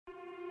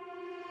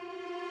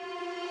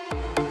Hello,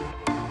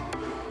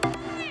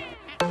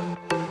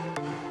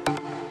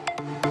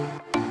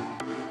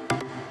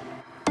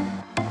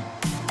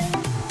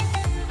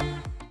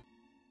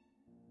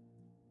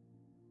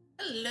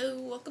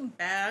 welcome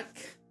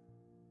back.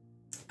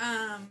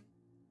 The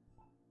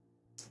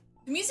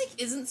music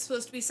isn't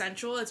supposed to be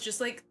sensual, it's just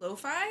like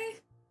lo-fi.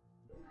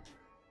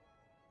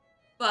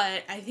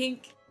 But I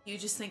think you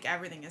just think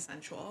everything is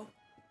sensual,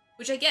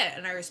 which I get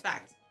and I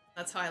respect.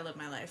 That's how I live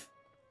my life.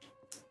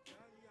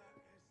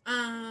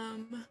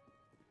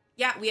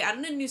 Yeah, we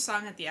added a new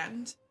song at the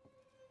end.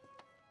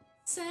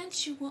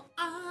 Sensual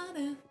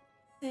otter,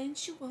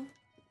 sensual.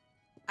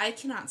 I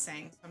cannot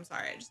sing, so I'm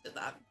sorry, I just did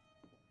that.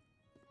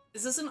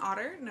 Is this an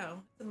otter?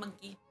 No, it's a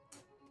monkey.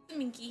 It's a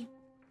minky.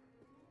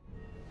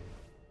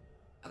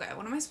 Okay,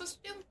 what am I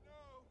supposed to do?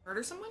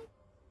 Murder someone?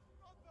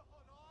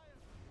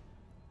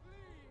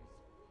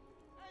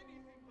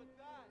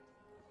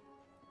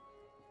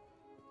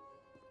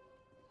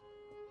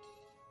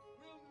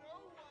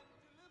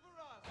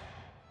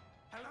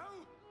 Hello?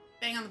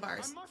 Bang on the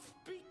bars.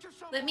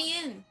 Let me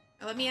in.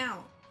 Or let me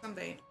out.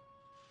 Something.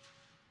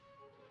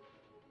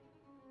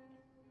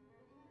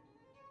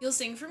 You'll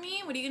sing for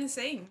me? What are you gonna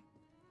sing?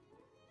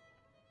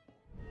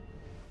 I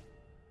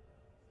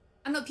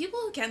don't know,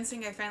 people who can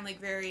sing I find like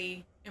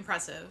very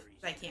impressive.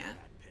 I can't.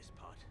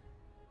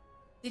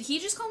 Did he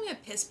just call me a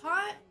piss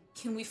pot?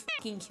 Can we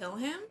fucking kill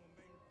him?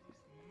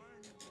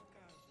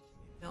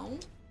 No?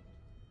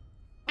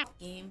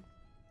 Game.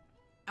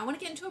 I want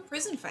to get into a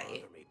prison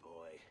fight.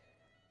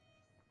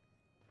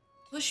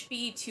 Push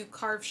B to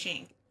carve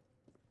shank.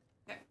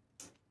 Okay.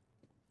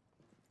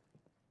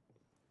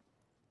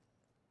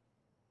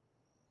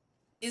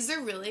 Is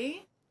there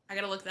really? I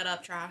gotta look that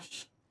up,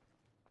 trash.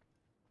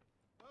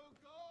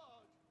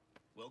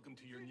 Welcome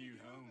to your new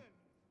home.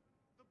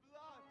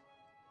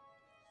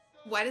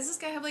 Why does this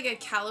guy have like a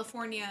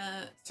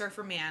California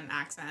surfer man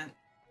accent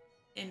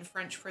in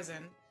French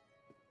prison?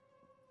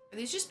 Are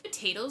these just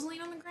potatoes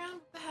laying on the ground?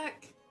 What the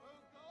heck?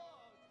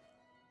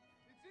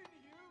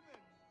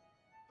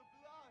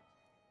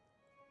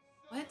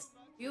 What?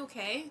 You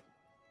okay?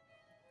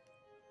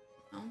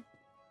 No?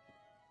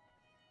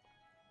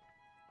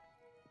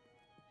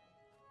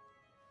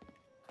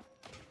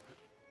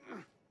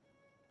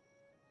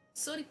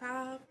 Sody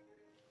pop.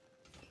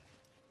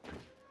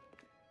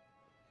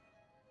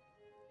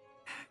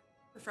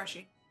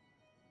 Refreshing.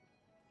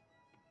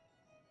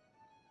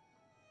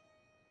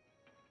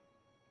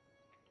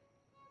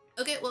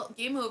 Okay, well,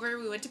 game over.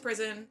 We went to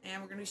prison,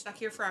 and we're gonna be stuck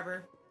here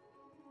forever.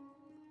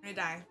 We're gonna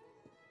die.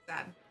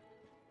 Sad.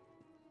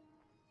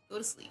 Go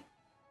to sleep.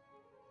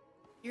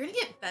 You're gonna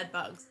get bed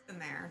bugs in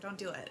there. Don't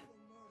do it.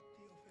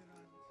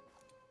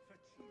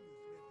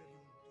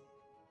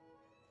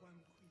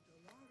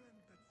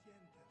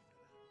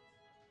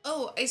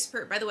 Oh,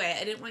 Icepert, by the way,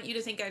 I didn't want you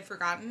to think I'd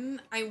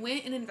forgotten. I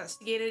went and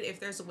investigated if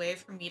there's a way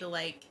for me to,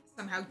 like,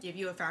 somehow give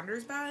you a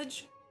founder's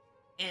badge,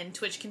 and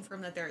Twitch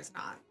confirmed that there is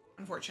not,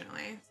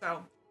 unfortunately.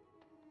 So,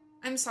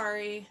 I'm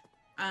sorry.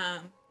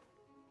 Sorry.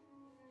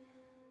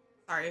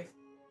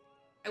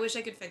 I wish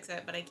I could fix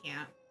it, but I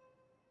can't.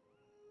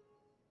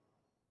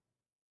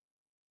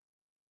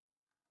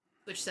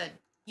 Twitch said,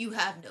 "You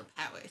have no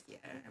power here,"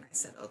 and I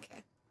said,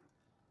 okay.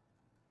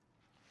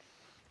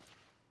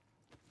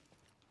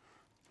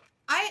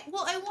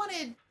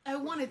 I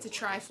wanted to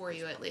try for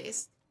you at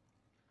least.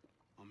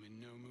 I'm in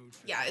no mood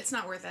for Yeah, it's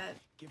not worth it.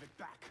 Give it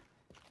back.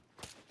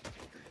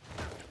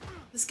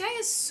 This guy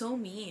is so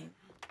mean.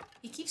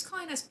 He keeps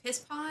calling us piss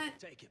pot.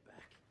 Take it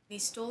back. He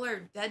stole our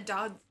dead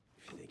dog.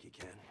 If you think you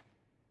can.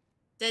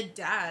 Dead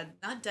dad,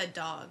 not dead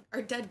dog.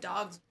 Our dead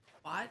dog's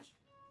watch.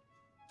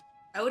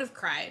 I would have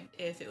cried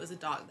if it was a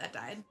dog that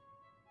died.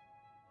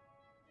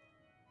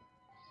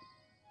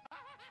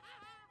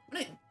 I'm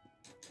gonna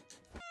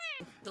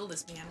kill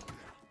this man.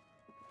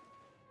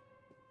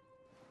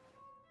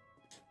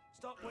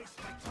 Stop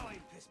wasting my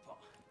time, piss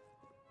pot.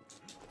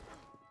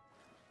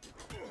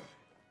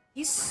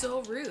 He's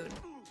so rude.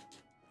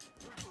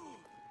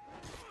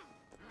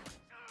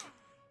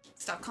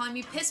 Stop calling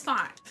me piss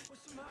pot.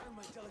 What's the matter,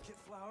 my delicate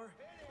flower?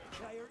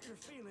 Did I hurt your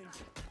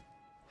feelings?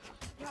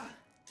 Yeah.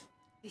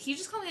 Did he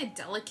just call me a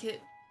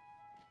delicate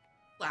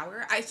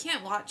flower? I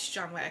can't watch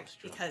John Wick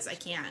because I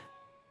can't.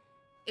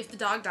 If the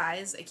dog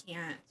dies, I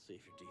can't. See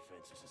if your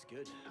defense is as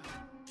good.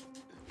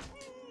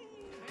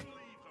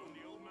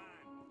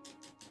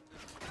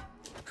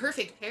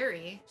 Perfect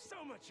parry.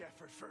 So much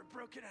effort for a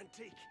broken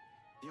antique.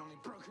 The only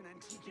broken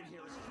antique in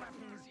here is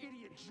flapping his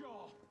idiot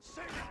jaw.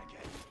 Say that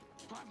again.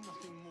 I've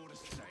nothing more to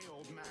say,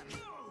 old man.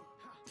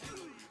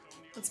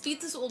 Let's beat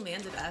this old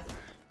man to death.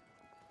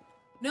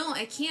 No,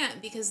 I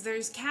can't because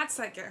there's cats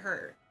that get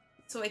hurt.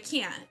 So I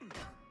can't.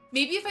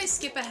 Maybe if I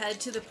skip ahead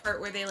to the part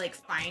where they like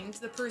find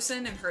the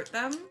person and hurt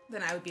them,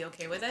 then I would be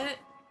okay with it.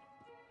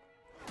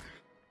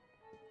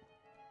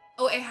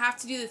 Oh, I have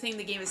to do the thing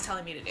the game is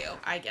telling me to do.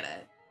 I get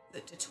it. The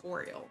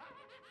tutorial.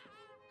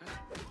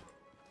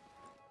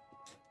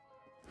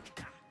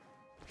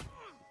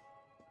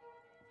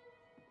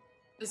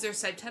 Is there a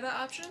subtitle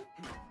option?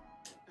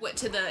 What,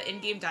 to the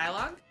in-game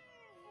dialogue?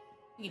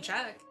 You can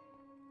check.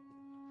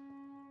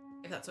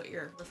 If that's what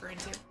you're referring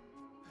to.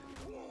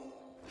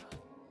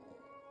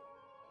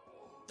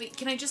 Wait,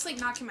 can I just like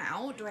knock him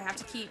out? Do I have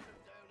to keep...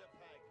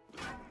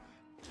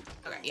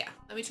 Okay, yeah.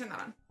 Let me turn that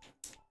on.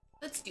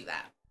 Let's do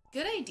that.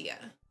 Good idea.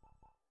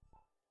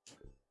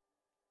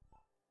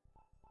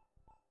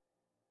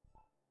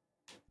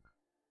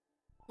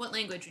 What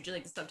language would you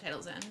like the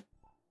subtitles in?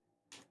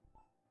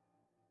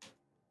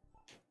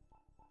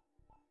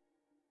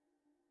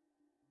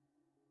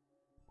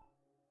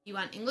 You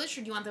want English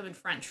or do you want them in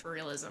French for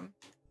realism?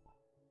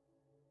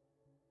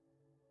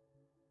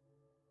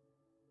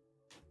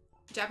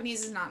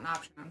 Japanese is not an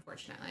option,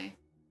 unfortunately.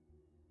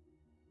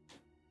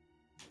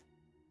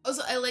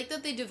 Also, I like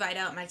that they divide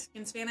out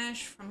Mexican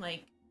Spanish from,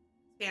 like,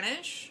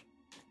 Spanish.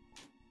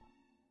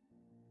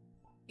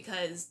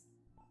 Because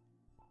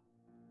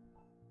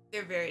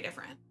they're very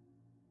different.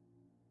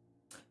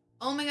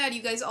 Oh my god,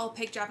 you guys all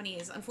pick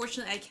Japanese.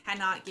 Unfortunately, I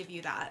cannot give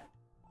you that.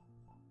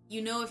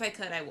 You know if I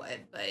could, I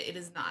would, but it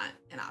is not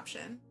an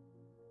option.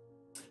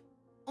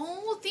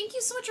 Oh, thank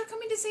you so much for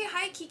coming to say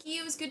hi, Kiki.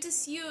 It was good to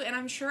see you, and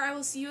I'm sure I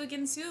will see you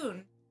again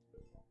soon.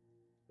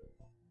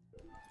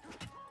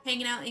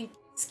 Hanging out in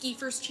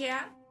Skeefer's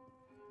chat.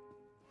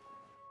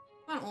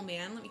 Come on, old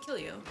man, let me kill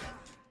you.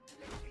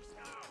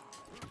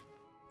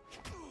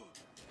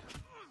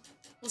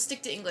 We'll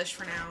stick to English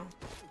for now.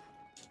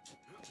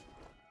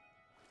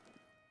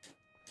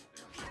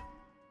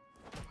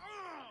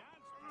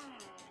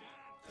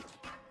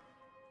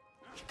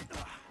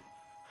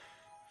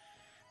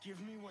 Give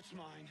me what's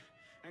mine,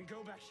 and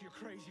go back to your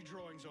crazy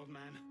drawings, old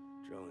man.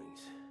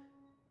 Drawings?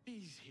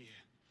 These here.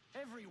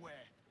 Everywhere.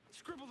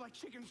 Scribbled like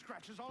chicken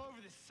scratches all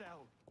over this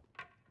cell.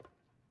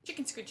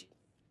 Chicken scritchy.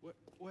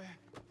 Where?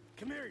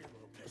 Come here, you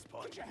little piss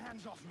pot. Get your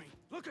hands off me.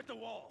 Look at the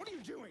wall. What are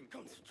you doing?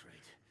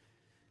 Concentrate.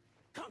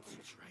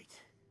 Concentrate.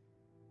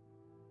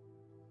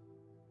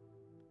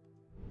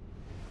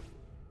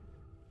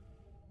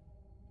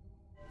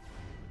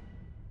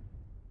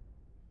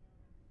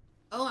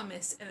 Oh, I'm an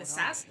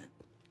assassin.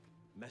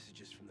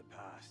 Messages from the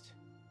past.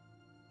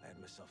 I had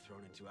myself thrown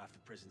into after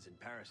prisons in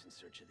Paris in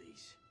search of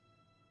these.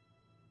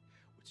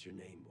 What's your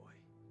name, boy?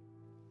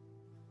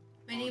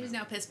 My name is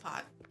now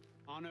Pisspot.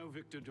 Arno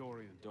Victor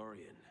Dorian.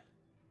 Dorian.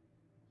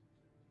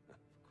 Of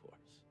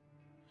course.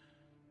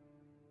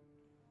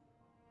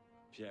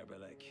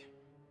 Jailbreak.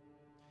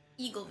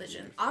 Eagle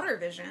Vision. Otter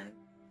Vision.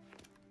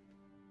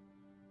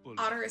 Bully.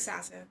 Otter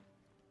Assassin.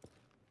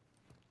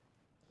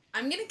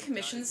 I'm gonna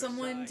commission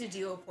someone to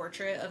do a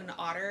portrait of an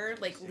otter,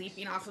 like,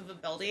 leaping off of a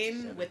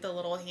building with the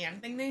little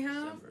hand thing they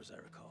have. As I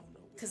recall,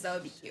 no. Because that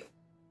would be cute.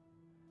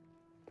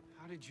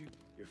 How did you...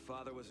 Your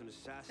father was an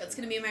assassin. That's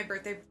gonna be my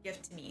birthday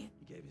gift to me.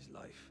 He gave his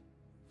life,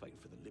 fighting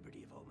for the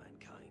liberty of all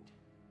mankind.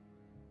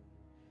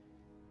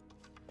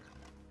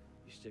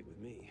 You stick with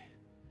me,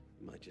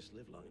 you might just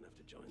live long enough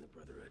to join the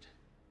Brotherhood.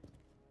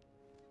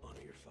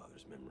 Honor your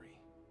father's memory.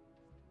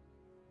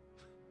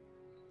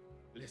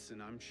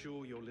 Listen, I'm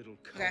sure your little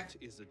cult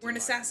Okay. is a We're an delight,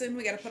 assassin,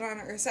 we gotta put on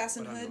our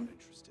assassin but I'm hood. not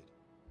interested.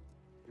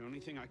 The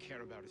only thing I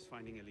care about is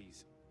finding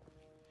Elise.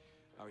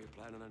 How are you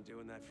planning on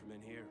doing that from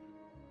in here?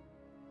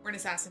 We're an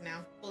assassin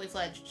now. Fully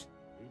fledged.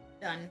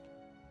 Done.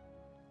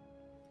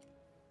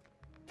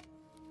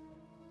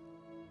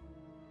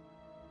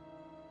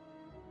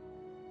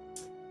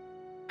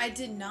 I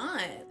did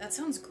not. That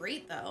sounds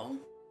great, though.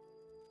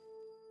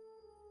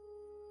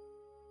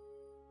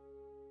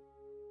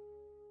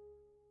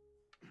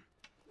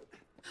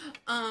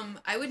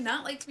 I would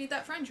not like to meet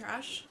that friend,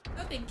 Trash.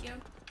 No, thank you.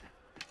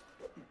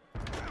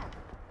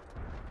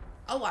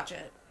 I'll watch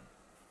it.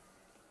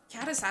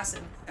 Cat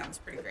Assassin sounds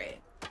pretty great.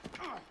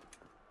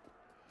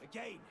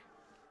 Again!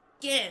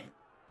 Again!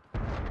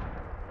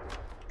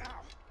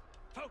 Ow!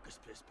 Focus,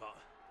 piss pot.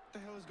 What the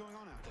hell is going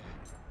on out there?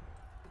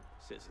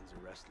 Citizens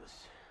are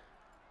restless.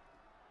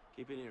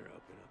 Keep an ear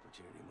open.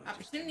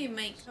 Opportunity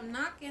might come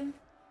knocking.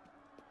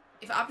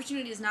 If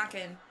opportunity is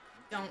knocking,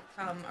 don't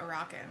come a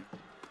rockin'.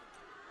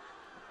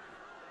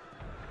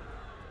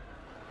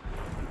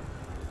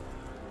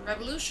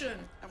 Revolution!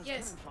 That was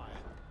Yes. cannon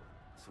fire.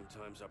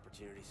 Sometimes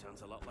opportunity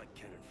sounds a lot like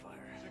cannon fire.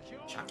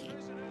 Secure Shocking.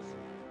 prisoners.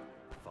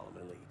 Follow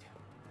my lead.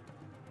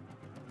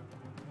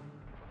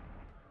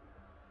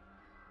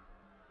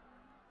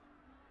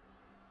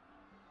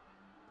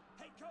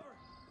 Take cover!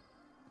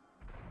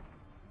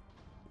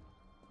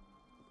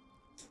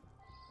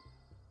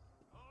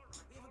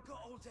 We haven't got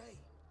all day.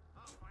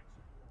 I'll find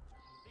some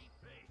water. Be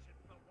patient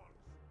for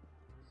once.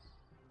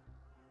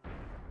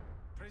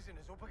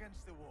 Prisoners up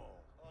against the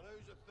wall. On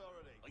whose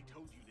authority? I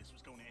told you this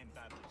was going to end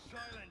badly.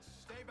 Silence.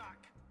 Stay back.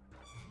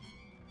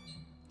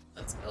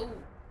 Let's go.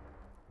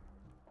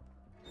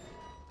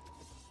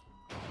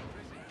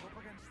 Prisoners up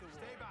against the wall.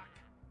 Stay back.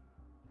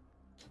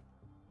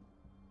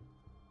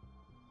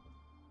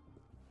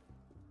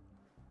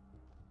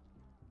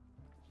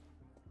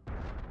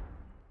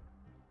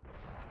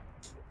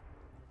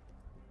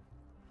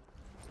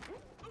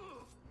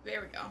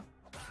 There we go.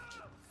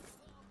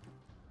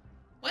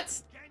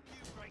 What? Can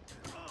you break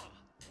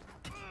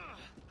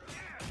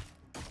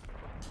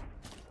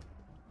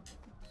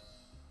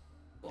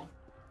Cool.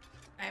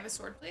 I have a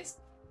sword, please?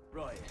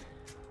 Right,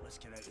 let's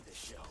get out of this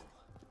shithole.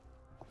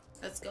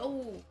 Let's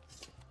go.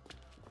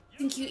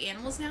 Some cute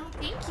animals now.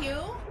 Thank you.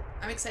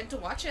 I'm excited to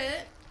watch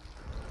it.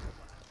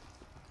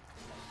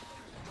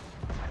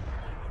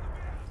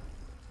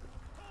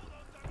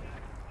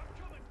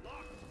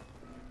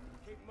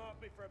 Keep them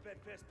off me for a bit,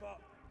 piss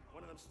pop.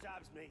 One of them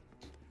stabs me.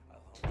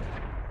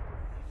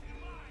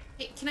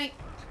 Hey, can I?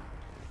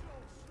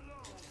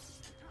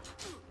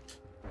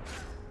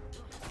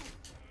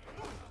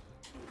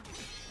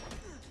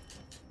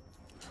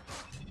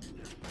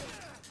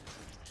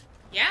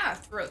 Yeah,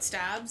 throat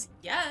stabs.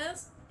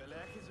 Yes.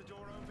 Belek, is the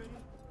door open?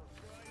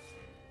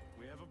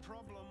 We have a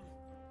problem.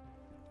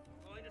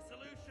 Find a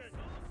solution.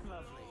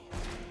 Lovely.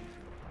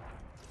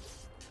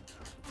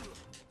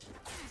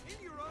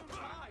 In your own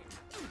time.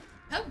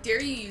 How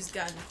dare you use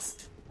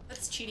guns?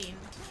 That's cheating.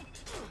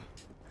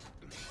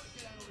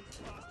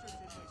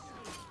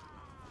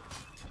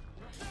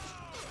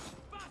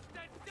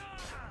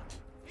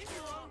 In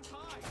your own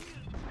time.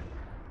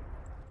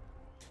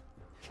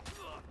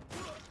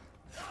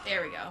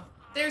 There we go.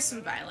 There's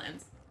some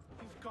violence.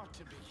 You've got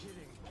to be kidding.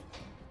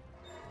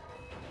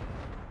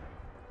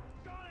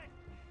 Got it!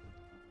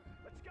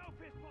 Let's go,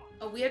 piss pop!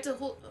 Oh, we have to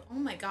hold. Oh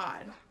my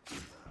god.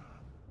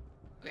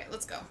 Okay,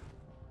 let's go.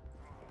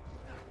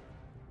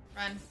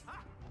 Run.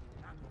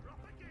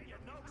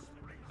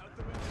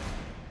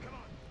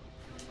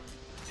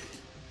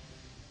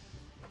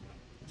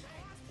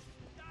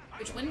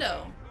 Which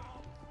window?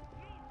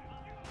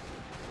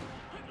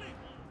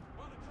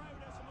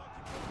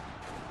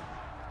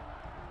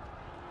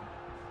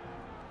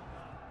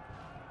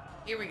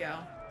 Here we go.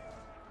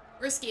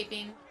 We're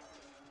escaping.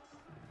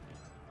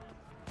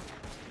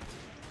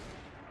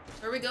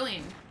 Where are we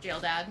going, Jail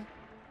Dad?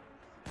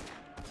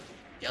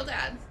 Jail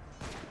Dad.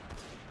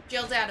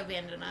 Jail Dad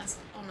abandoned us.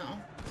 Oh no.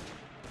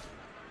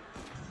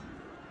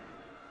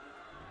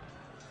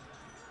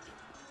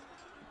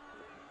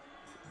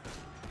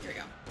 Here we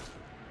go.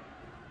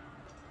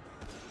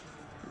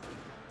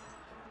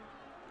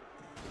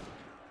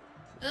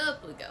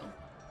 Up we go.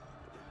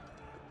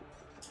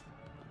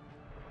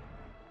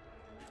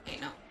 Hey,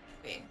 no.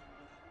 Wait.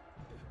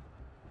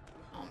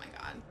 Oh my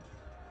god.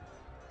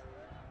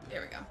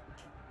 There we go.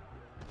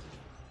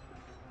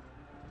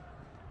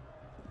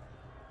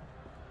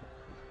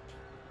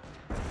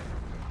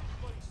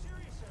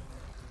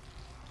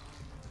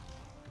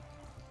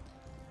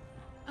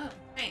 Oh,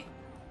 hey.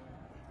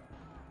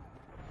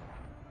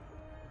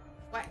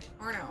 What?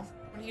 Arno,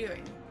 what are you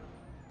doing?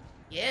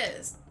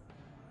 Yes.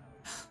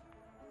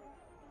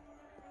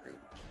 Rude.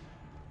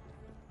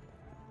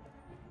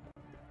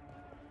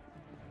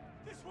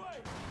 This way!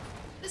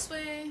 This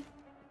way.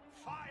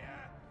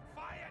 Fire!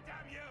 Fire,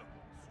 damn you!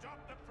 Stop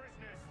the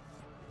prisoners!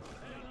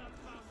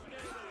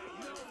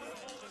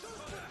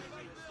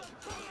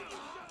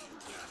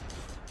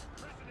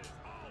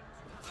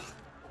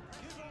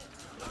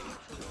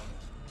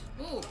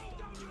 Ooh.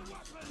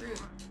 Rude.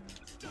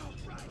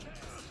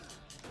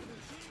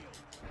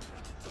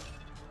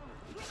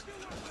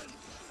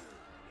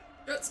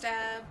 Throat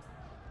stab.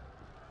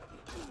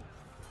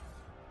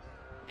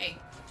 Hey.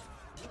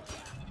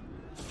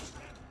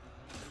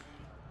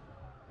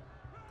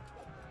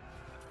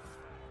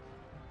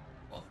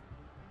 Cool.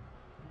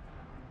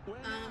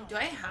 Do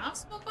I have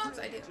smoke bombs?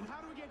 I do. And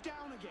how do we get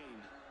down again?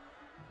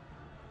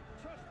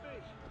 Trust me!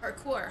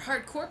 Parkour.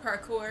 Hardcore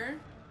parkour.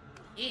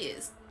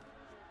 Yes.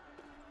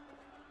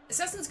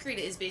 Assassin's Creed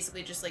is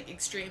basically just like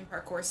extreme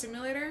parkour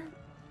simulator.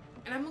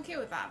 And I'm okay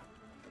with that.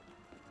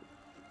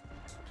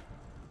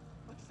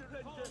 I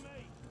surrender!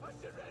 I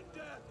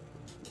surrender!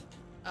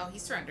 Oh, he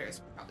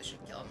surrenders. Probably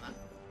shouldn't kill him then.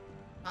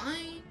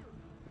 Fine.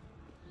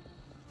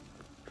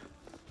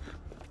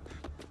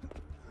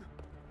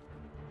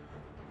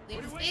 Leave What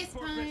are his you waiting face for,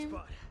 piss time.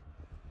 pot?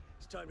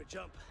 It's time to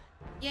jump.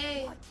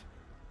 Yay. What?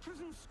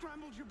 Prison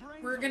scrambled your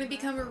brain. We're gonna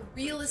become a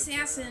real A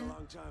assassin.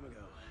 long time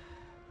ago.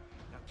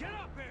 Now get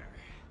up here!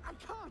 I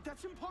can't.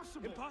 That's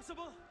impossible.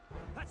 Impossible?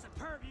 That's the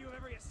purview of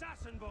every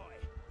assassin boy.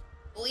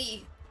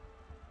 Oi.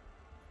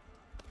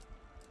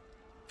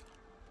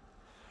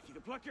 If you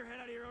can pluck your head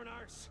out of your own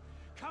arse,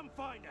 come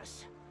find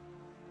us.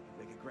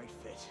 Make a great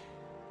fit.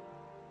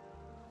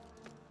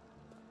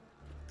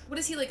 What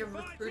is he, like a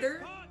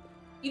recruiter?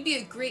 You'd be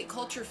a great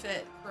culture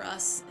fit for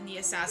us in the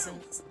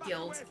Assassin's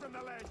Guild. Away from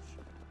the ledge!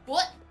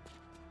 What?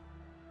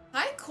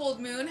 Hi, Cold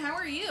Moon. How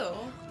are you?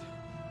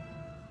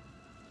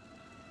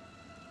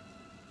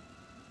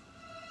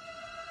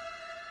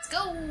 Let's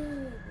go.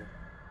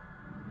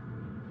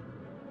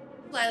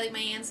 Fly like my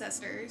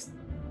ancestors.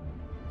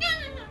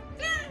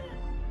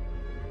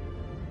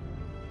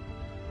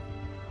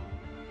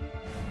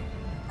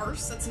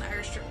 Arse? That's an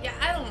Irish term. Yeah,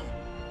 I don't know.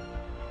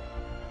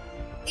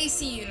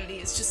 AC Unity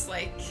is just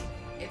like,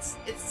 it's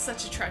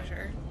such a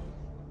treasure.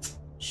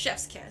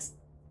 Chef's kiss.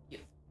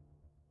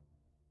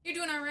 You're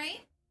doing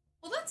alright?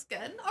 Well, that's good.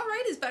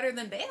 Alright is better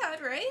than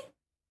bad, right?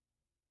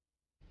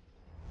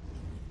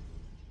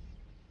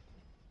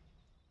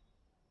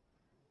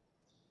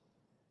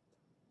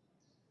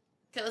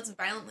 Okay, let's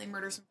violently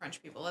murder some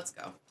French people. Let's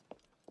go.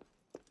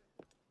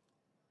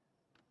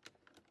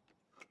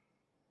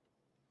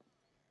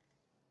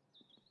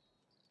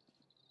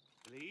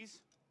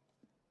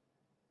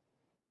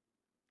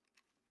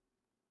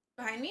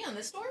 Behind me on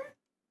this door?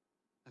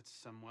 That's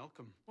some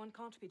welcome. One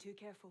can't be too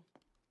careful.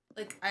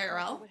 Like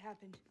IRL? What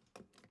happened?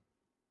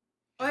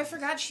 Oh, I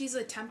forgot she's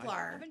a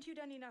Templar. Haven't you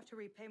done enough to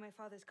repay my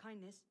father's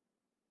kindness?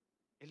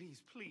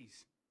 Elise,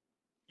 please.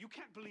 You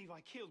can't believe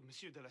I killed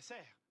Monsieur de la Serre.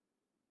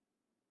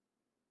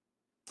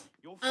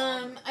 Your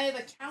father... I have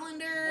a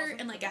calendar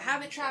and like a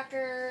habit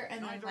tracker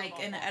and then like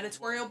an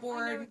editorial I know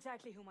board.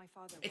 exactly who my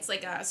father was. It's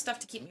like stuff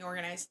to keep me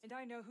organized. And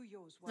I know who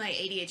yours was. My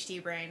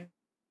ADHD brain.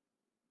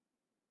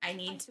 I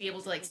need to be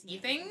able to like see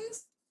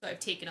things, so I've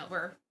taken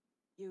over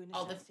You an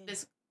all the assassin,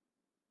 physical.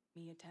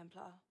 me a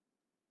Templar.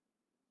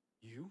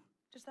 You?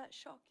 Does that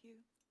shock you?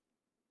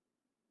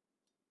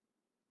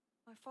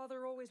 My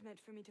father always meant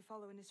for me to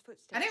follow in his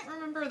footsteps. I didn't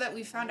remember that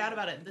we found out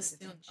about it this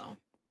soon though.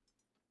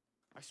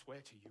 I swear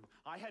to you,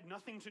 I had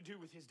nothing to do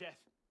with his death.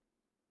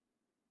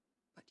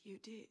 But you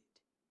did.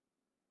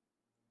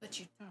 But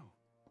you No.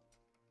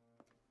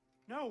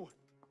 No!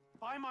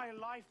 By my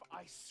life,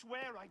 I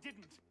swear I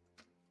didn't.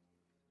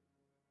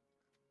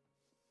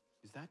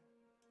 Is that?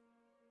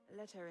 A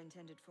letter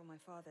intended for my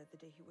father the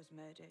day he was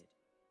murdered.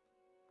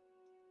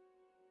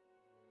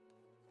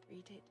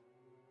 Read it.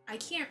 I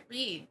can't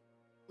read,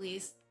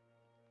 please.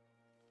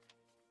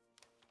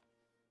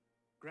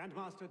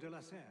 Grandmaster de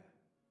la Serre,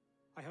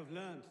 I have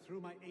learned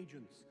through my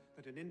agents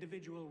that an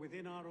individual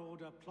within our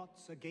order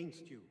plots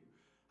against you.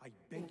 I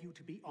beg you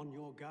to be on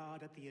your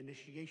guard at the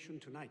initiation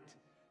tonight.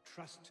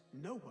 Trust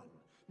no one,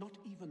 not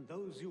even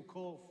those you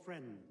call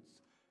friends.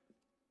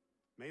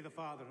 May the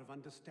Father of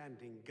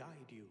Understanding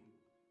guide you.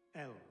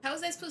 L. How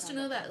was I supposed to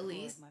know that,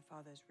 Elise? My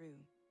father's room.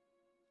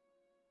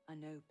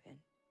 Unopened.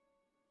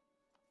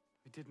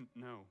 I didn't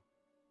know.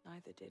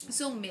 Neither did I.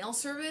 So mail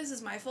service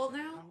is my fault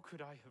now? How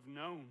could I have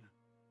known?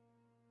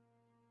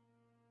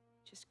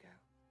 Just go.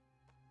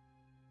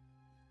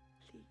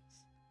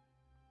 Please.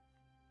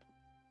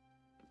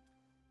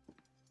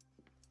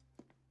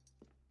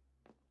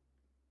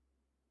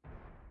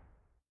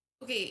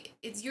 Okay,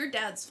 it's your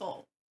dad's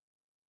fault.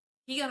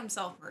 He got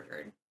himself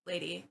murdered,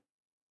 lady.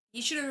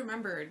 He should have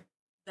remembered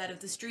that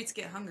if the streets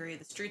get hungry,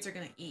 the streets are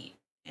gonna eat.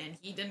 And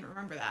he didn't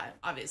remember that,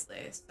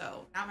 obviously.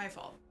 So, not my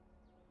fault.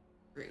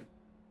 Rude.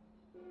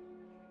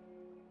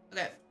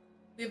 Okay.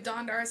 We've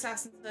donned our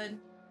assassin's hood.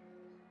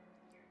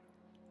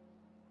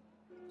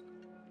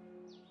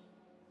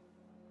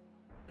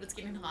 But it's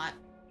getting hot,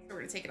 so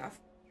we're gonna take it off.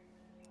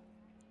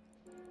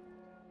 A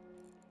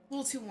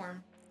little too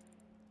warm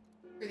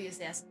for the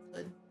assassin's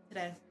hood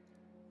today.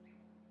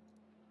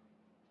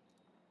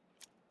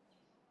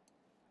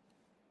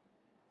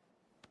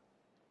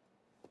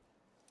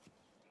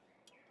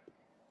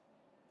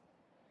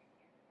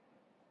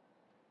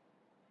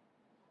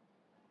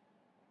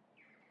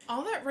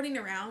 All that running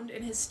around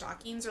in his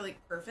stockings are like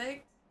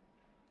perfect.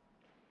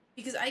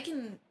 Because I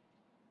can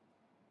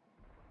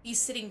be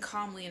sitting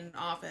calmly in an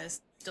office,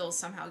 still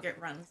somehow get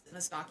runs in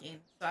a stocking.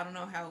 So I don't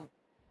know how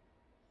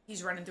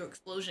he's running through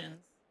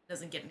explosions,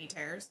 doesn't get any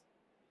tears.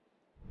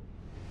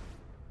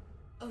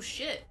 Oh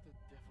shit. The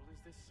devil is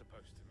this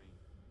supposed to mean?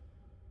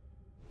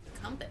 The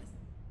compass.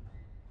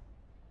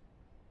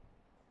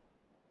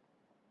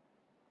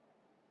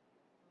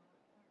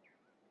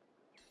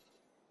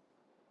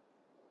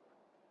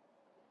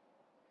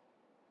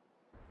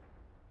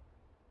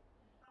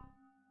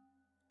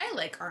 I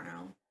like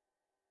Arno.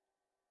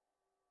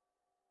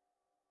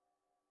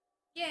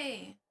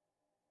 Yay.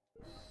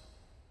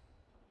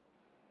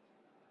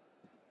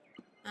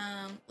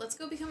 Let's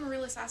go become a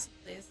real assassin,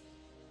 please.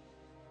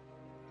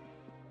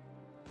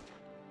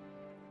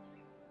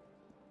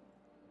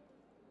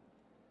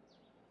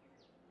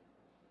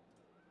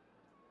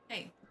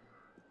 Hey.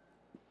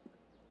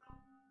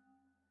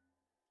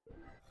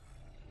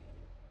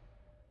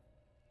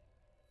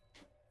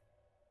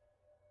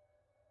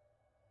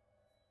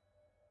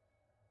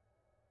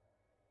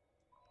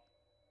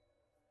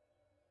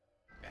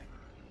 Okay.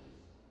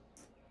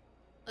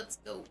 Let's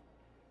go.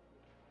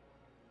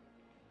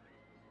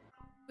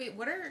 Wait,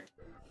 what are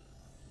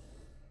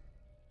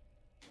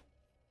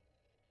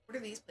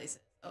these places?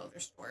 Oh, they're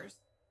stores.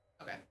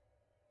 Okay.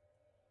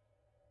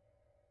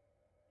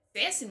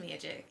 Assassin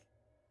magic.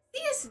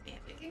 Assassin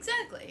magic,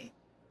 exactly.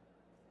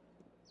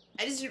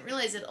 I just didn't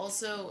realize that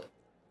also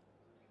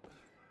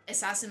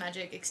assassin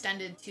magic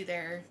extended to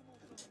their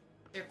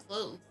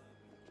clothes.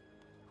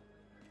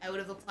 I would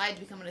have applied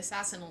to become an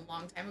assassin a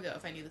long time ago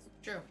if I knew this was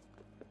true.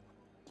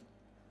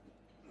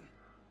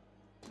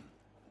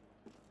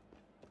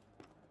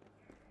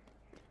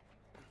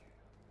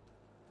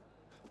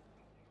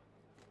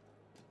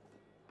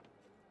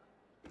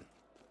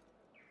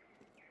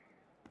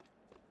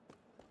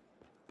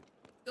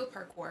 Go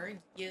parkour,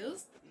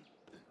 yes.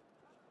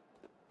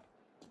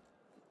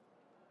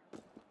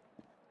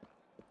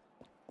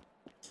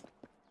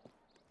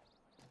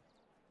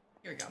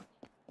 Here we go.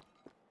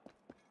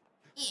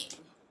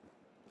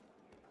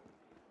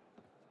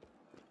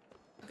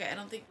 Okay, I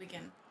don't think we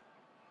can.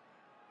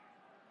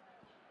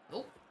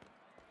 Oh.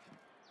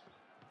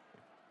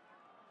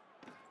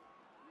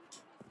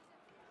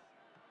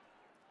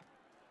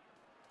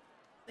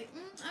 Like,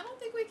 I don't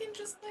think we can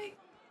just, like...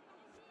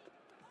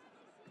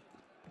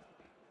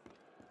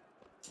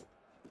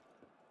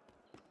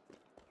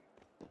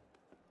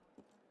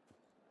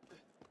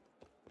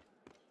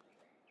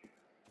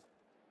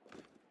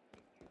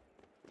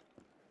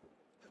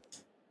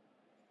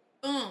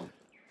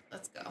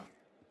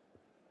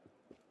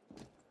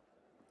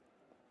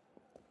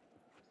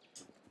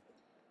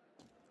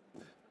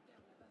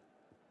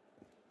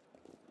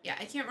 Yeah,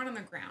 I can't run on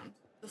the ground.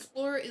 The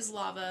floor is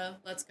lava.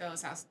 Let's go,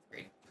 Assassin's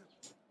Creed.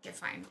 Okay,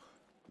 fine.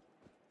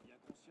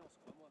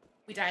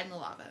 We died in the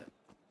lava.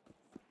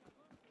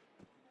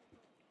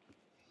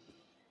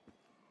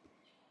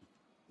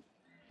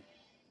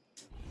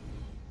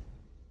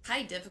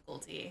 High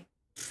difficulty.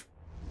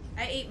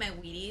 I ate my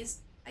Wheaties.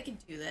 I can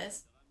do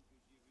this.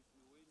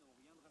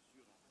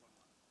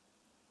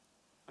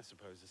 I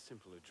suppose a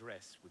simple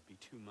address would be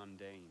too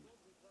mundane.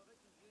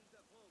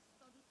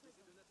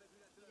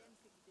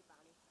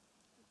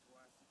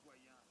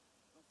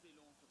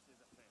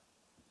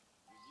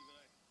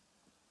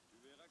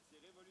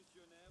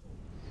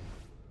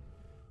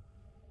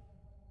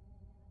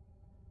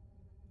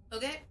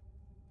 Okay.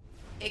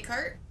 A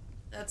cart.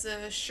 That's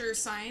a sure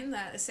sign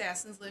that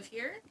assassins live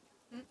here.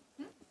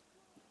 Mm-hmm.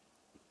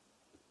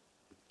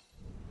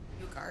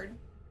 New guard.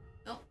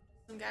 Nope.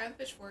 Some guy with a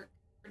pitchfork.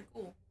 Pretty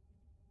cool.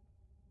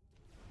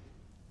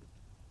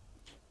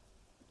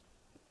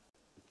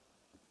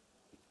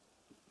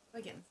 How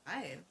do I get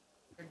inside?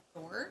 Is there a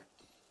door?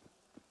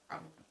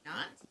 Probably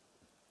not.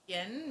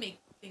 Again,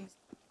 make things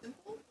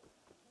simple.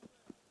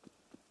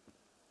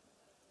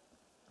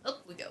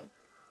 Up we go.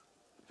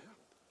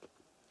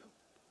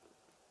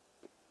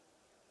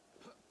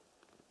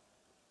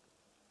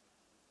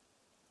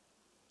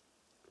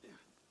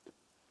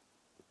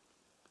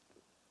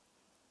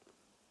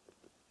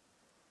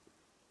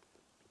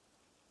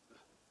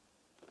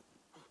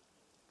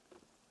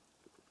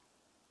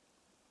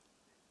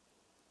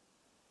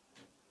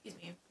 Excuse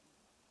me.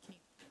 Can you...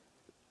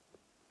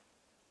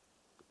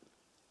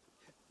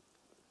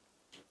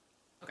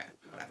 Okay,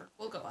 whatever.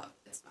 We'll go up.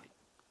 It's fine.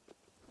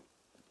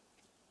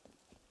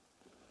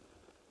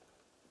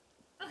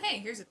 Oh, hey,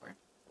 here's a door.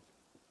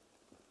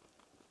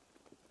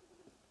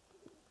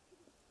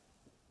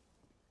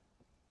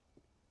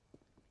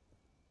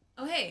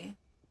 Oh, hey.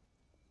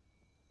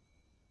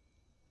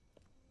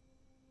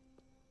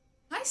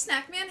 Hi,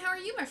 Snackman. How are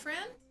you, my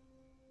friend?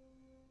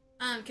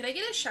 Could I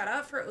get a shout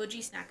out for OG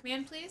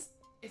Snackman, please?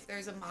 If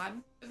there's a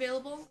mod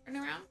available and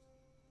around.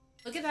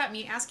 Look at that,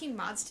 me asking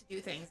mods to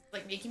do things,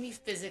 like making me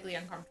physically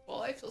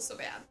uncomfortable. I feel so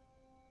bad.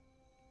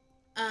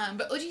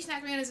 But OG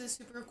Snackman is a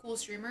super cool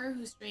streamer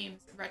who streams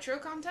retro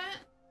content,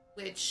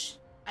 which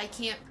I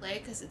can't play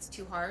because it's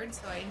too hard,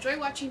 so I enjoy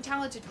watching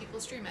talented people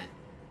stream it.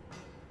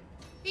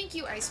 Thank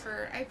you,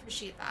 Icefur. I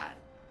appreciate that.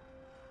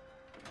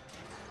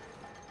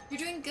 You're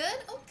doing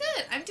good? Oh,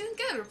 good. I'm doing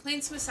good. We're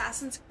playing some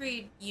Assassin's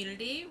Creed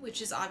Unity,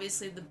 which is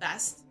obviously the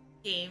best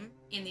game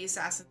in the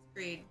Assassin's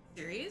Creed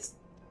series.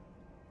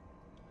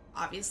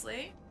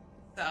 Obviously.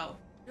 So,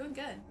 doing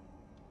good.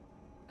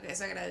 Okay,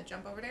 so I gotta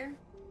jump over there?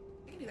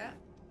 I can do that.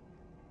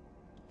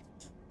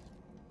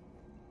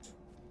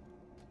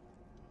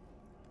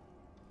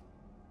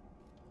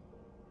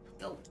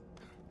 Go.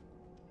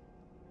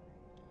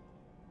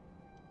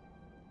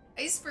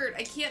 Icebird,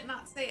 I can't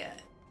not say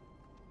it.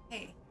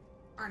 Hey,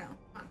 Arno,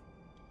 come on.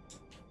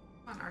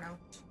 Come on, Arno.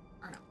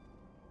 Arno.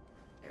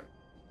 There.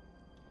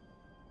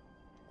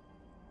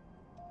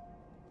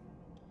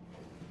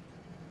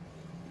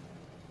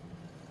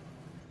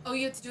 Oh,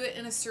 you have to do it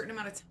in a certain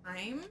amount of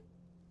time?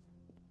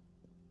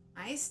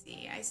 I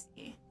see, I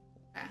see.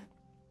 Okay.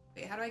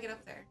 Wait, how do I get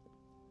up there?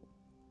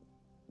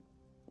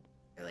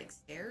 They're like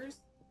stairs?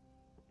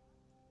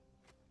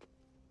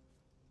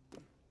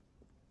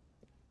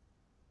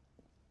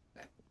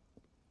 Okay.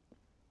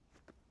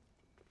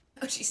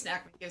 Oh, she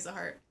snacked me, gives a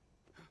heart.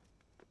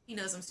 He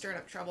knows I'm stirring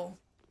up trouble.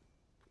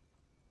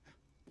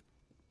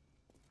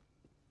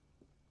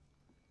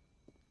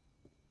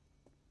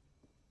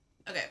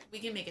 Okay, we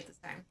can make it this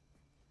time.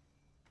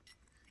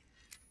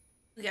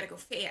 We gotta go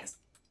fast.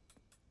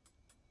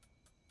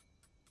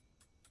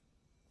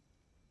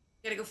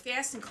 We gotta go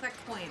fast and collect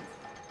coins.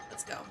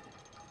 Let's go.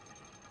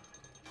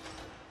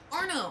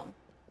 Arno!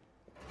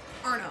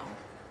 Arno.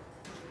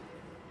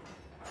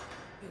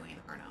 Doing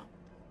Arno.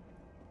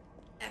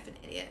 Effing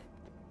idiot.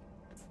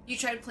 You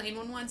tried playing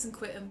one once and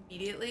quit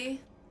immediately?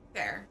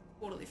 Fair.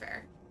 Totally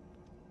fair.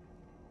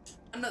 I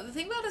don't know, the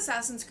thing about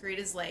Assassin's Creed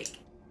is like,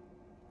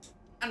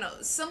 I don't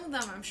know, some of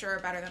them I'm sure are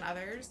better than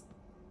others.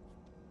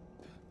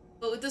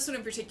 But with this one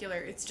in particular,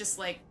 it's just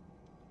like,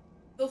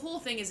 the whole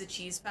thing is a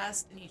cheese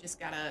fest and you just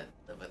gotta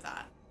live with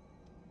that.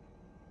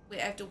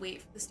 Wait, I have to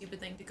wait for the stupid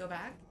thing to go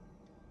back?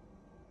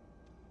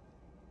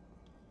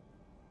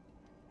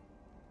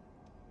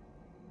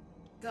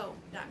 Go.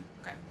 Done.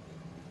 Okay.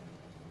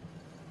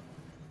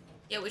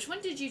 Yeah, which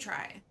one did you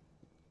try?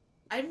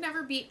 I've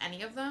never beat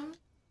any of them.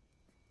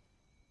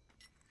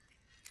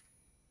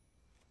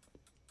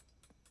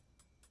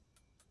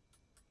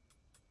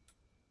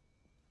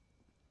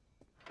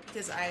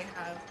 Because I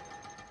have...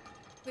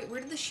 Wait, where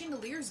did the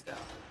chandeliers go?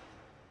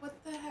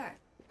 What the heck?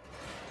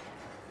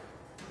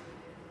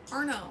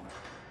 Arno.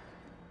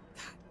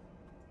 God.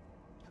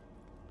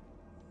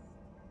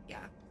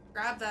 Yeah.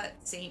 Grab that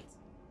saint.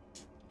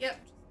 Yep.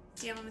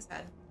 Stand on his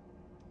head.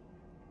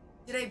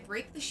 Did I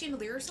break the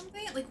chandelier or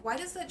something? Like, why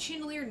does that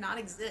chandelier not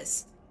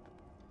exist?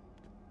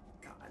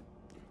 God.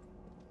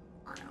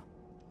 Arno.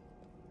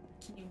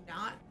 Can you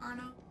not,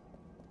 Arno?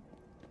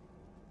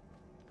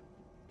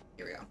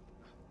 Here we go.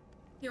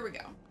 Here we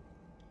go.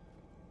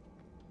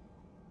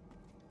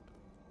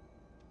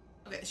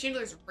 Okay, the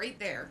chandeliers right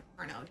there.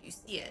 Arno, do you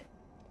see it?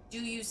 Do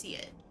you see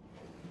it?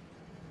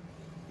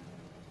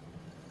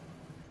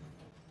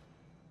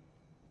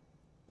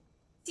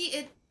 See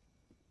it?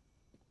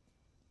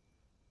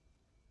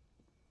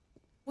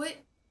 What?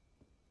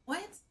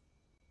 What?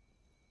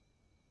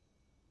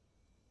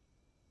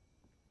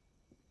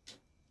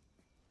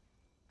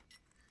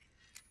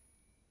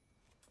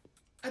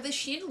 Are the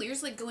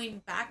chandeliers like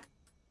going back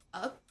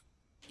up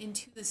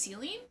into the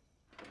ceiling?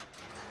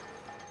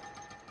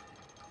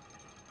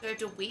 Do I have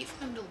to wait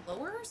for them to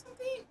lower or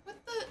something? What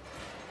the?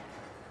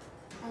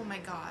 Oh my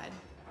god.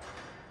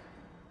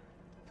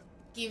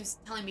 Game's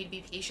telling me to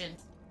be patient,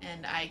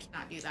 and I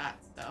cannot do that,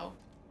 so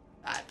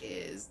that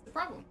is the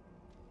problem.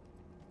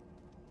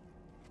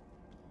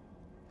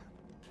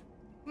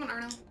 Come on,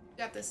 Arno. You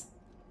got this.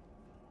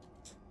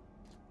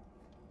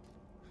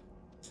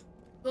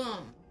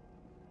 Boom.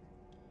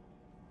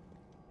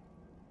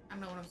 I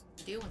don't know what I'm supposed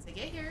to do once I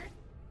get here.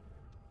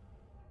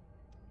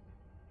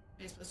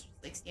 Am I supposed to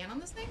just, like, stand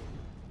on this thing?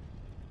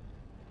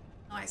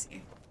 Oh, I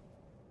see.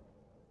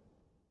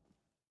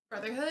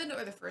 Brotherhood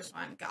or the first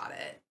one? Got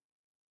it.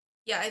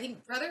 Yeah, I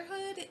think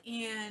Brotherhood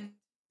and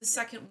the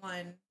second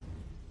one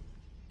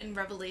and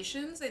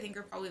Revelations, I think,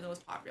 are probably the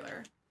most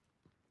popular.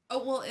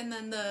 Oh, well, and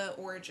then the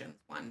Origins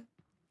one.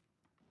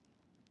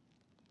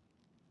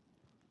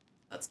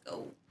 Let's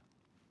go.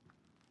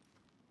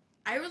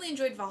 I really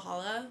enjoyed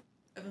Valhalla.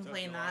 I've been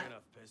playing that.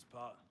 Enough, piss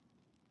pot.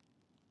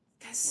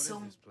 Guys, What so...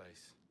 is this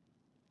place?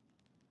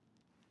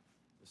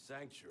 The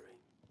sanctuary.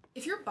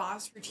 If your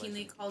boss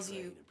routinely calls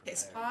you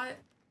piss pot,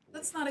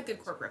 that's not a good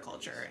corporate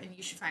culture, and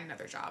you should find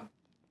another job.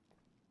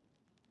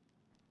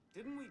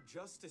 Didn't we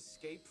just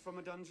escape from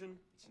a dungeon?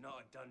 It's not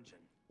a dungeon.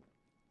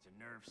 It's a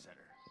nerve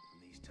center.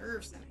 And these Nerve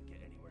tunnels center. can't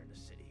get anywhere in the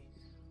city,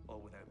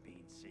 all without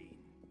being seen.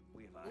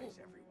 We have eyes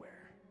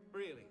everywhere.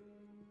 Really?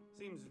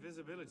 Seems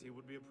visibility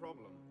would be a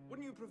problem.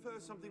 Wouldn't you prefer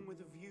something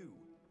with a view?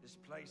 This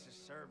place has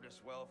served us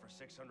well for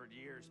 600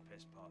 years,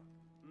 piss pot.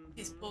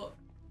 Piss pot.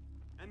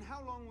 And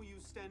how long were you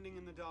standing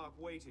in the dark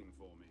waiting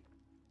for me?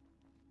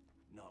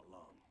 Not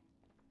long.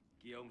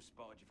 Guillaume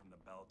spotted you from the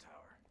bell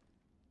tower.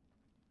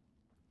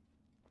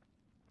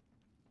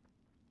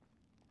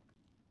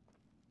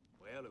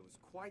 Well, it was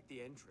quite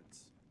the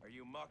entrance. Are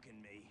you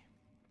mocking me?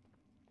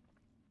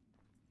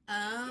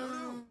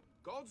 No.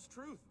 God's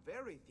truth,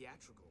 very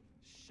theatrical.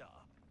 Shut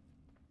up.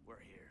 We're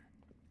here.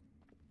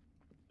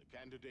 The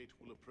candidate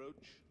will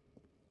approach.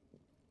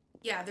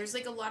 Yeah, there's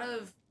like a lot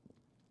of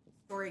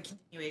story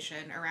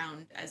continuation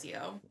around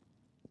Ezio.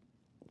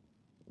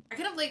 I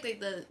kind of like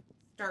the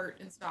start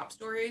and stop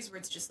stories where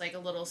it's just like a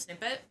little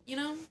snippet, you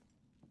know?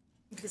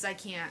 Because I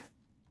cannot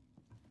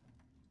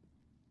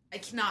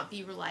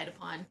be relied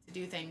upon to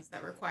do things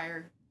that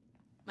require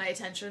my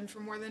attention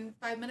for more than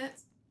 5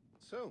 minutes.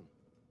 So,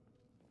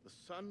 the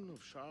son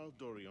of Charles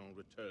Dorion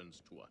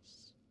returns to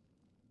us.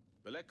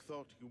 Belek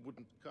thought you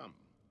wouldn't come.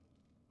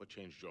 What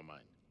changed your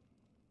mind?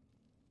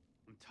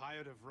 I'm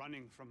tired of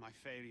running from my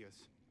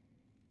failures.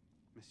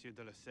 Monsieur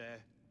de la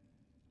Serre,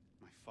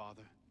 my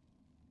father.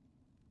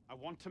 I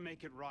want to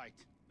make it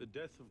right. The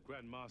death of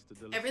Grandmaster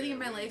de la Everything in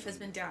my Serre- life has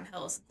been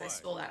downhill since I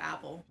stole that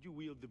apple. Did you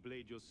wield the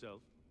blade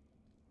yourself?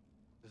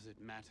 Does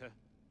it matter?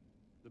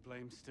 The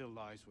blame still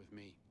lies with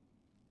me.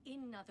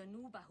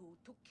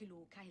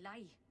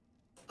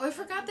 Oh, I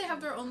forgot they have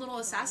their own little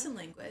assassin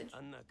language.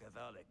 أنا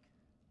كذلك.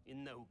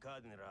 إنه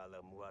قادر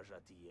على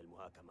مواجهة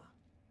المحاكمة.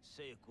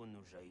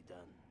 سيكون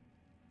جيدا.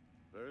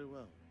 Very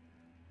well.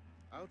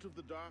 Out of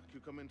the dark you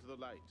come into the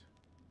light.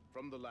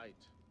 From the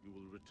light you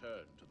will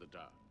return to the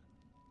dark.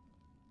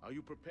 Are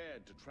you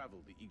prepared to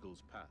travel the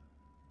Eagle's path?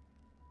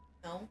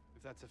 No.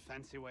 If that's a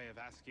fancy way of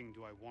asking,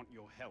 do I want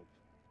your help?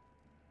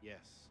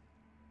 Yes.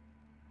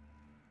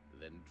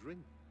 Then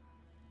drink.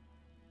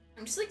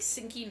 I'm just like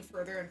sinking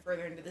further and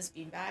further into this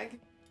beanbag.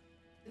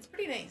 It's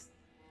pretty nice.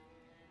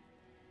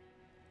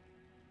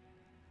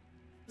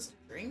 Just a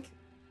drink.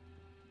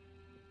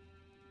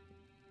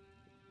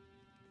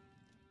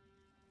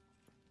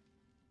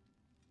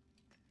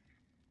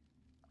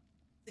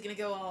 Is it gonna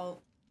go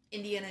all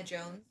Indiana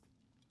Jones,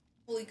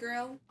 Holy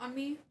Grail on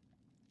me?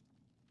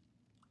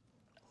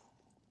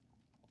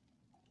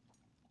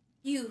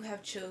 You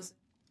have chosen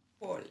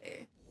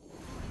poorly.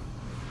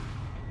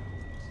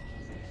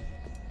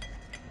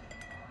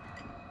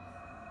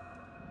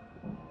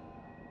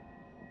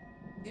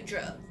 Do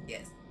drugs,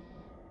 yes.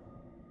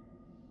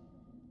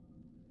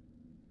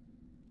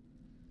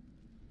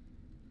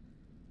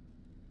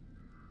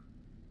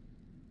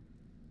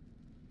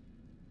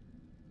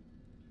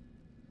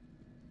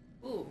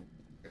 Ooh,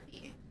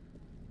 trippy.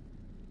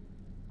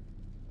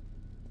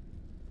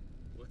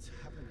 What's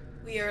happening?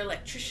 We are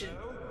electricians.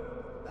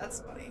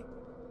 That's funny.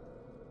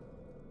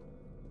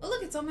 Oh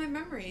look, it's all my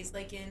memories,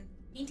 like in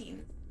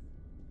paintings.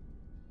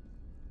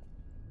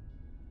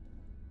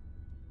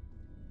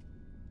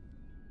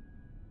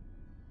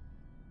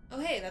 Oh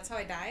hey, that's how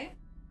I die?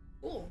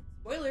 Cool.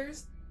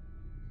 Spoilers.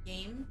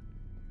 Game.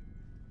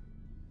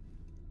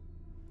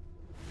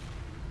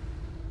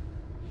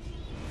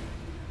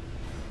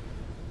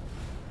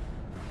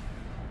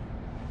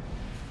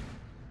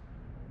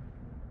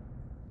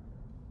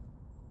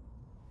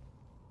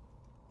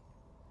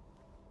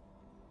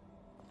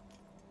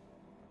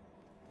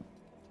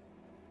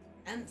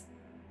 tense.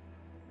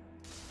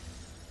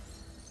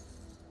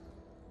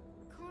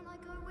 Can't I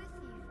go with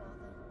you,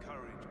 Father?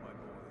 Courage, my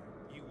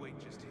boy. You wait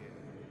just here.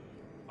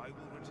 I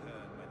will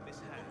return when this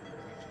hand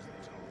reaches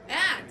the top.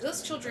 Ah,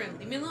 those children,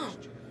 leave me alone.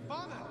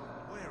 Father,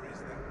 where is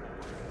that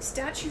boy?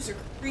 Statues are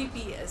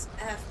creepy as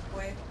F,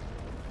 boy.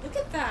 Look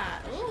at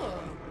that. Oh.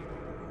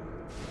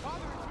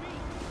 Father, it's me.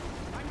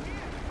 I'm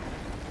here.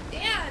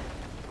 Dad.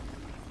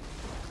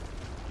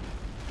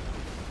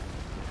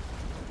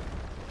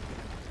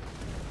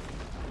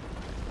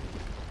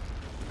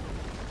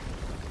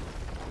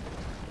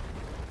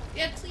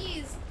 Dad,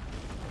 please.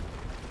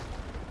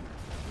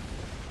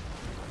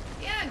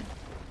 Dad.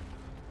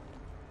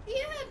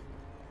 Dad.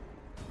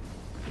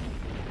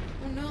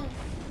 Oh no.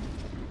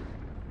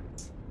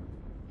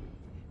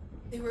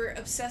 They were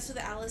obsessed with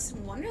Alice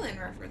in Wonderland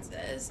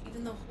references.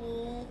 Even the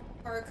whole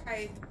Far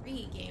Cry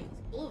 3 game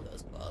was full of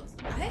those quotes.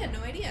 I had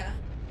no idea.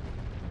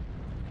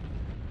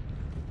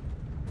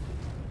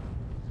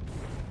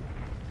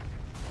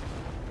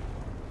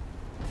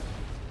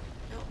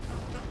 Nope,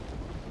 nope, nope.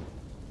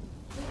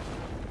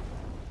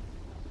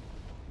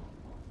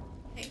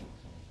 Hey,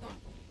 go on.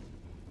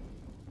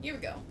 Here we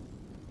go.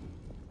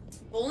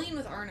 Bowling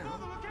with Arno.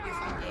 Be a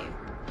fun game.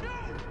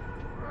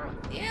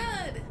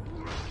 Dad!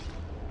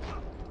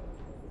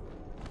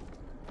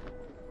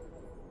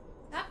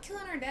 Stop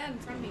killing our dad in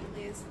front of me,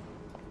 please.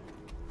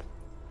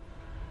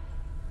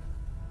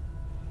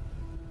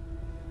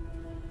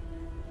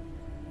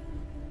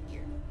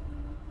 Here.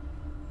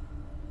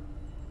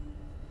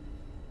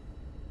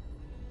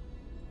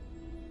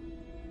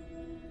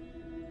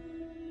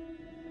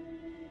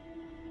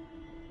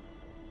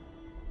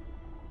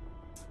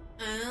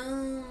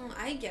 Oh,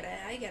 I get it,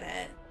 I get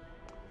it.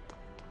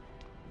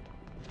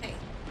 Hey.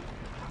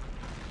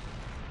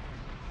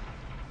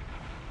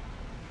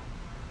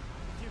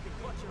 You can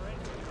clutch your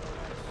end to your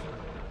ass.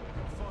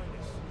 Come find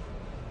us.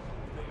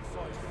 Let you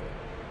fight fair.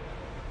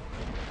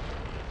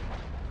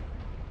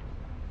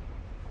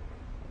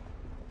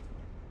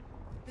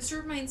 This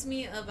reminds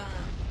me of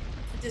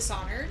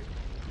Dishonored.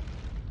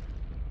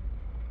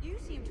 You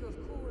seem to have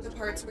caused The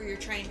parts where you're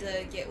trying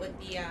to get with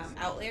the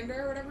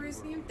Outlander or whatever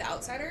his name, the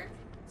Outsider.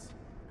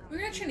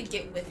 We're not trying to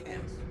get with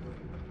him.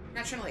 We're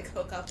not trying to like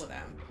hook up with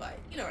him, but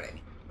you know what I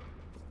mean.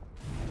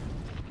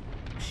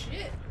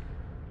 Shit.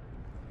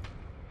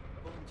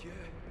 Mon Dieu.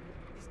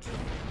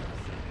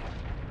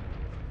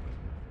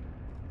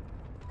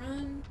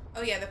 Run.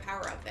 Oh yeah, the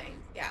power up thing.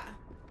 Yeah.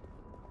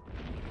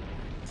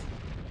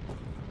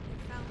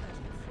 found that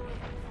in the floor of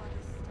my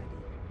father's study.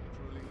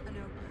 A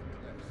notebook.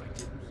 I will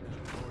take my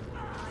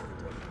father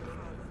with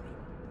me.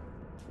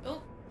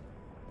 Oh.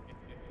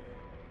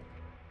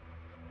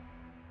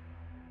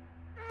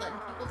 Letting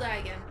people die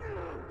again.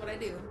 What I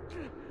do.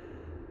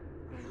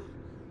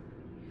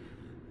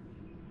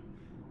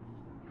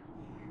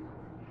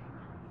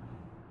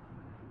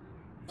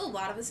 A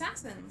lot of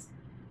assassins.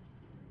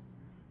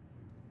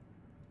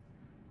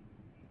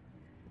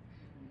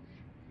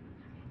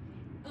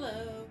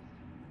 Hello.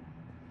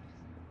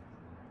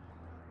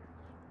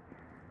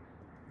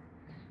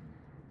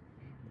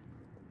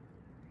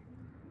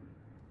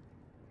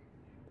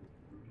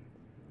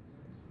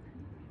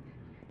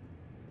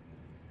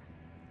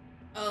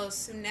 Oh,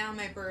 so now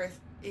my birth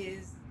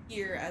is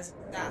here as an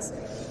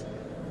assassin.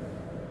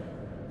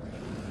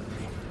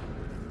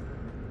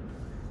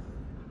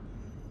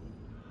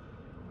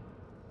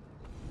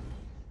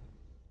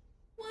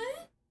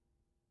 What?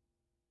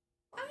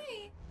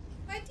 Why?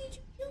 Why did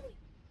you kill me?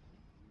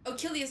 Oh,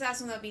 kill the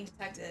assassin without being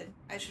detected.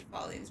 I should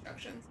follow the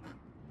instructions. Huh?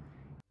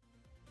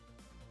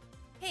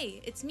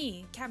 Hey, it's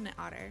me, Cabinet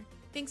Otter.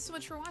 Thanks so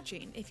much for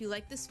watching. If you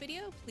like this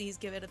video, please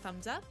give it a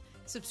thumbs up,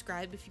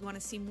 subscribe if you want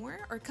to see more,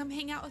 or come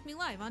hang out with me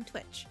live on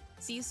Twitch.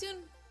 See you soon!